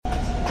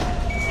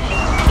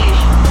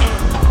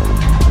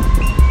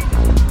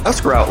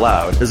Escrow Out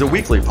Loud is a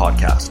weekly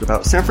podcast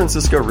about San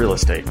Francisco real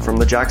estate from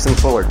the Jackson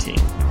Fuller team,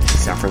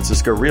 San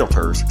Francisco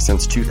Realtors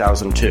since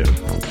 2002.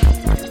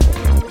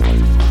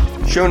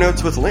 Show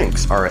notes with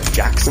links are at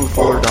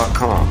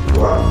jacksonfuller.com.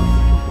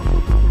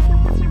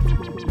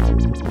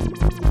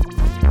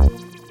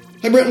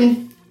 Hi,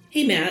 Britton.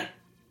 Hey, Matt.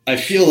 I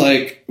feel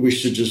like we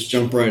should just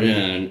jump right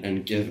in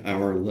and give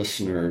our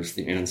listeners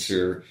the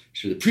answer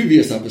to the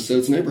previous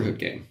episode's neighborhood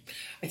game.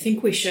 I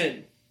think we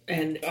should.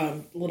 And a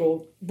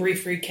little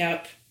brief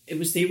recap. It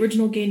was the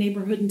original gay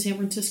neighborhood in San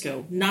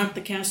Francisco, not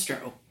the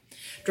Castro.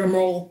 Drum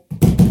roll.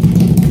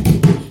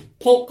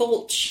 Polk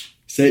Gulch.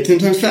 Say it 10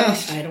 times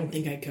fast. I don't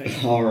think I could.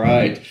 All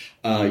right.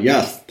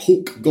 Yes,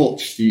 Polk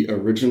Gulch, the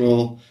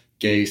original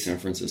gay San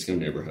Francisco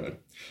neighborhood.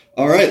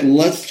 All right,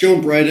 let's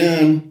jump right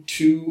in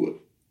to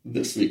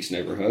this week's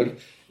neighborhood.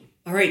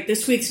 All right,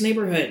 this week's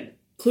neighborhood.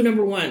 Clue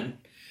number 1.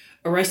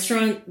 A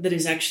restaurant that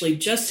is actually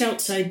just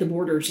outside the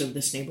borders of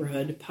this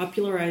neighborhood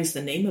popularized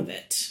the name of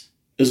it.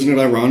 Isn't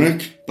it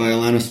Ironic by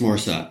Alanis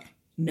Morissette?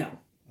 No.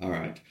 All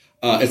right.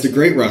 It's a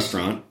great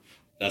restaurant.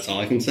 That's all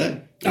I can say.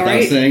 All Without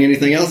right. saying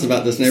anything else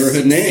about this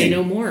neighborhood name. Say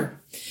no more.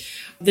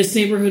 This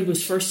neighborhood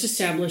was first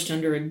established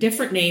under a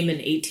different name in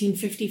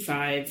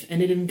 1855,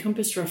 and it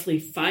encompassed roughly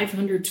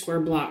 500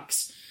 square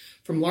blocks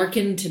from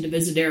Larkin to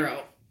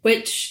Divisadero,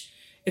 which,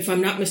 if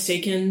I'm not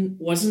mistaken,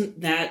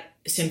 wasn't that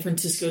San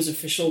Francisco's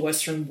official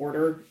western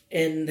border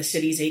in the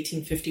city's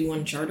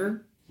 1851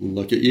 charter?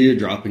 Look at you,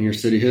 dropping your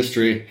city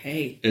history.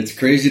 Hey. It's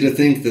crazy to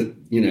think that,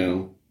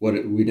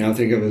 what we now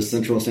think of as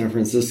central San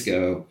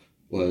Francisco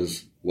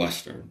was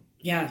western.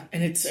 Yeah,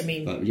 and it's,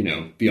 But,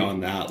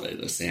 beyond that,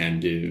 like the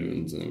sand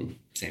dunes and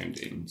sand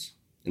dunes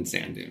and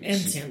sand dunes.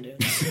 And sand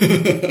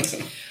dunes.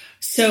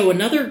 So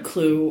another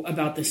clue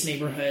about this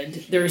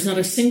neighborhood, there is not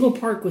a single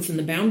park within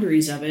the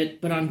boundaries of it,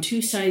 but on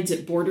two sides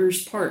it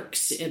borders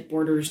parks. It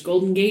borders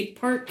Golden Gate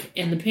Park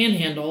and the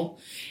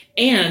Panhandle,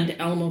 and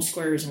Alamo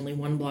Square is only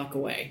 1 block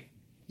away.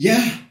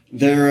 Yeah,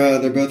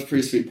 they're both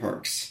pretty sweet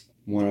parks.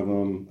 One of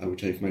them I would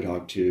take my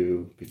dog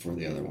to before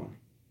the other one.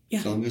 Yeah.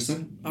 That's all I'm going to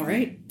say. All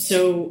right.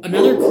 So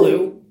another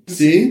clue.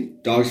 See?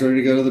 Dog's ready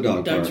to go to the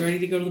dog park. Dog's ready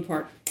to go to the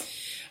park.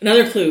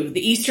 Another clue.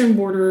 The eastern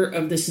border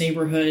of this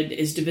neighborhood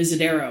is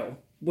Divisadero,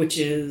 which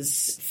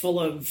is full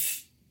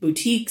of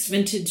boutiques,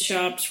 vintage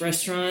shops,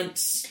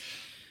 restaurants.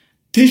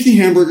 Tasty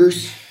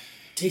hamburgers.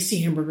 Tasty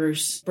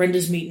hamburgers.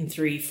 Brenda's Meat and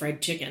 3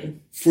 fried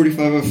chicken.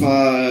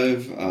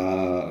 4505,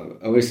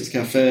 Oasis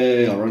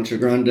Cafe, El Rancho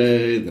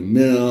Grande, The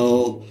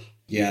Mill.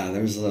 Yeah,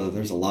 there's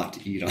a lot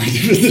to eat on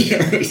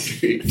Divisadero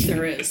Street.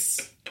 There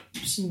is.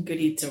 There's some good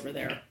eats over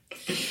there.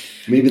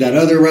 Maybe that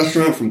other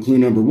restaurant from clue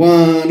number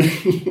 1.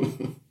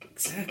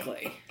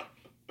 Exactly.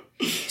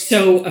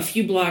 So a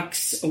few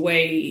blocks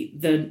away,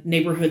 the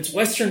neighborhood's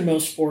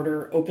westernmost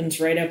border opens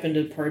right up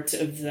into parts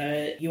of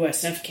the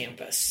USF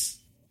campus.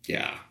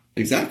 Yeah,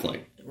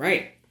 exactly.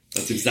 Right.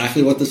 That's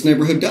exactly what this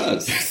neighborhood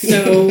does.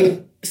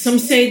 So some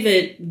say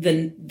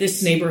that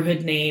this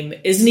neighborhood name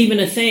isn't even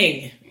a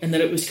thing, and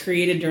that it was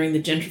created during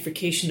the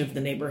gentrification of the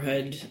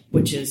neighborhood,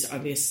 which is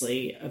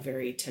obviously a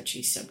very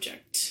touchy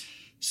subject.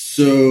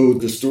 So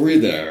the story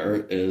there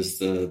is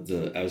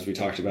the as we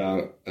talked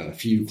about a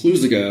few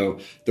clues ago,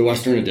 the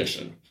Western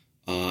Addition.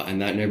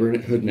 And that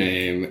neighborhood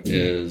name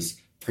is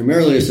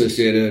primarily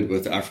associated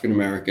with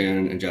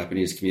African-American and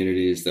Japanese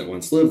communities that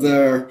once lived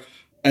there.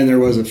 And there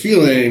was a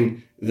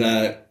feeling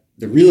that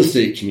the real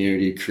estate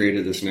community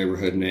created this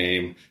neighborhood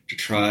name to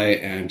try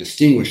and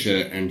distinguish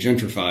it and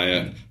gentrify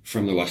it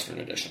from the Western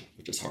Addition,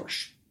 which is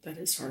harsh. That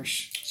is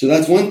harsh. So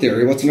that's one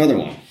theory. What's another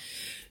one?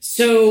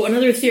 So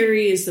another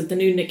theory is that the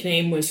new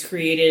nickname was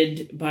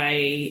created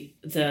by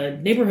the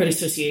Neighborhood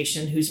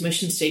Association, whose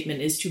mission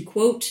statement is to,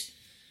 quote,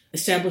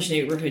 establish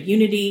neighborhood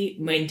unity,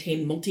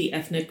 maintain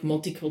multi-ethnic,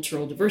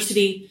 multicultural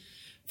diversity,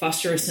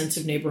 foster a sense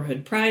of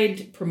neighborhood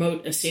pride,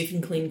 promote a safe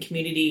and clean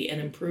community, and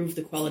improve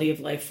the quality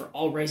of life for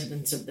all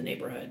residents of the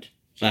neighborhood.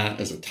 That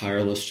is a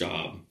tireless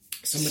job.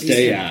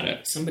 Stay at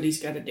it. Somebody's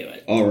got to do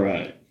it. All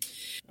right.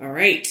 All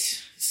right.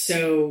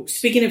 So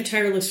speaking of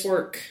tireless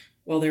work,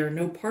 while there are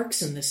no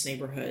parks in this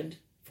neighborhood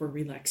for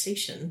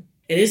relaxation,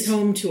 it is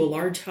home to a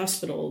large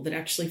hospital that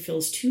actually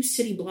fills 2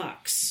 city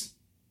blocks.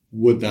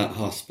 Would that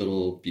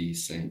hospital be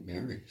St.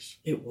 Mary's?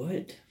 It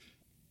would.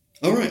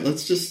 All right,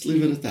 let's just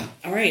leave it at that.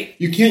 All right.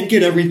 You can't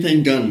get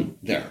everything done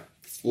there.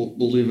 We'll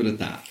leave it at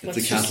that. It's Let's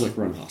a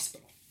Catholic-run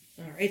hospital.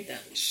 All right, then.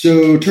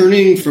 So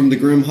turning from the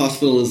grim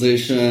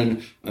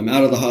hospitalization, I'm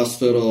out of the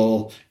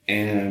hospital,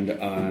 and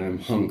I'm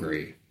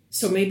hungry.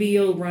 So maybe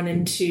you'll run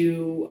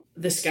into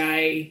this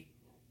guy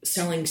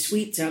selling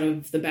sweets out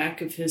of the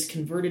back of his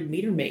converted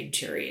meter-maid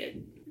chariot.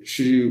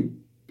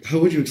 How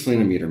would you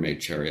explain a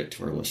meter-maid chariot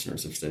to our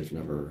listeners if they've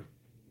never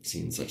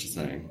seen such a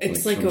thing?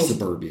 It's like from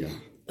suburbia.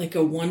 Like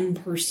a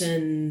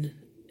one-person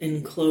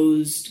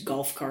enclosed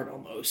golf cart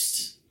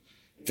almost.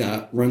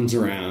 That runs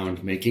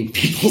around making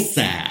people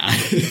sad.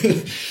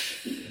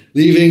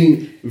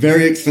 Leaving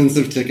very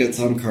expensive tickets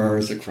on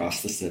cars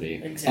across the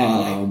city.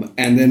 Exactly.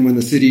 And then when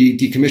the city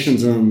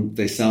decommissions them,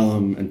 they sell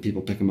them and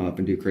people pick them up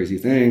and do crazy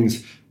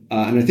things.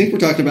 And I think we're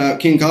talking about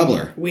King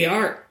Cobbler. We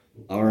are.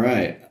 All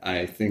right.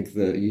 I think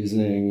that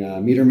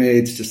using meter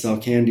maids to sell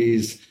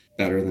candies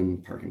better than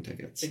parking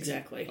tickets.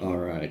 Exactly. All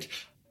right.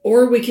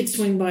 Or we could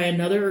swing by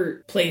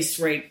another place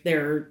right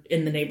there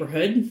in the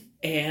neighborhood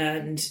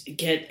and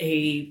get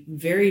a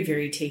very,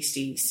 very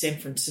tasty San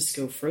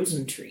Francisco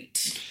frozen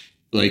treat.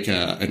 Like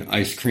an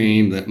ice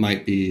cream that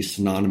might be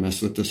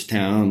synonymous with this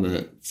town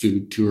that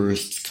food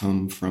tourists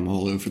come from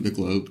all over the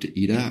globe to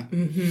eat at.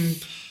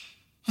 Mm-hmm.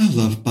 I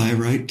love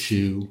Bi-Rite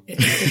too.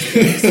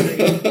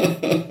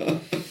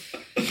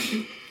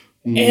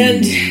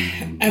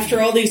 And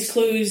after all these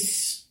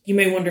clues, you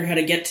may wonder how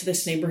to get to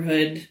this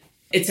neighborhood.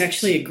 It's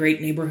actually a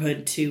great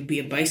neighborhood to be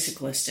a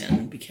bicyclist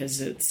in because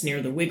it's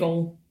near the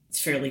Wiggle.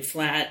 It's fairly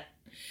flat.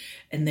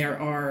 And there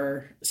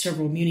are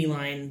several Muni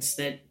lines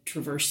that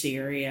traverse the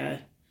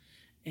area.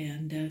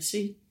 And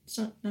see, it's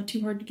not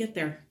too hard to get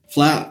there.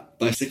 Flat.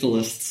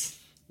 Bicyclists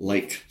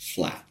like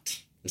flat,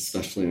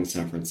 especially in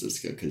San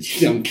Francisco, because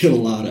you don't get a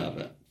lot of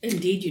it.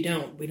 Indeed, you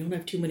don't. We don't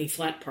have too many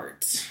flat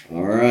parts.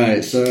 All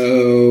right.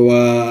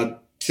 So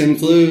 10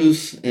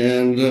 clues,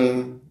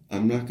 and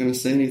I'm not going to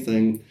say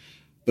anything,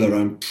 but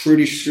I'm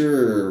pretty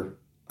sure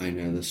I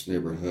know this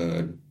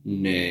neighborhood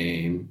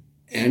name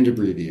and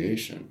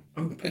abbreviation.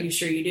 I'm pretty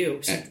sure you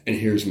do. And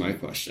here's my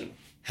question.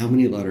 How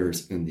many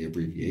letters in the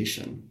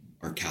abbreviation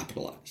are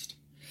capitalized?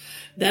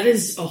 That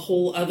is a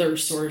whole other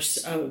source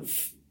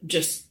of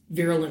just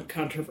virulent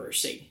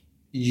controversy.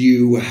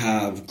 You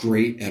have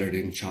great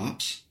editing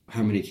chops.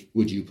 How many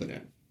would you put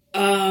in?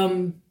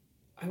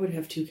 I would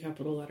have 2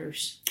 capital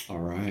letters. All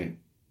right.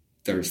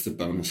 There's the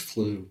bonus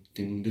clue.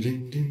 Ding, ding,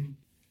 ding, ding.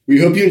 We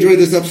hope you enjoyed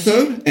this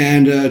episode,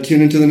 and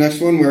tune into the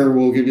next one where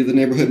we'll give you the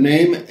neighborhood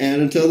name.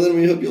 And until then,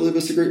 we hope you'll leave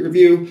us a great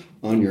review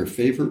on your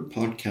favorite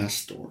podcast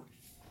store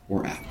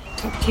or app.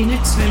 Talk to you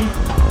next time.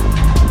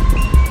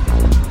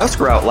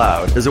 Escrow Out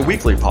Loud is a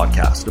weekly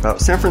podcast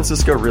about San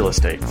Francisco real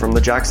estate from the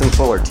Jackson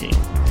Fuller team,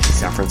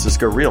 San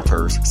Francisco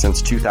Realtors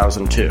since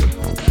 2002.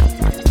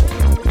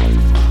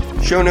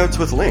 Show notes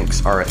with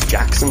links are at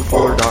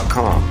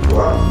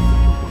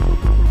jacksonfuller.com.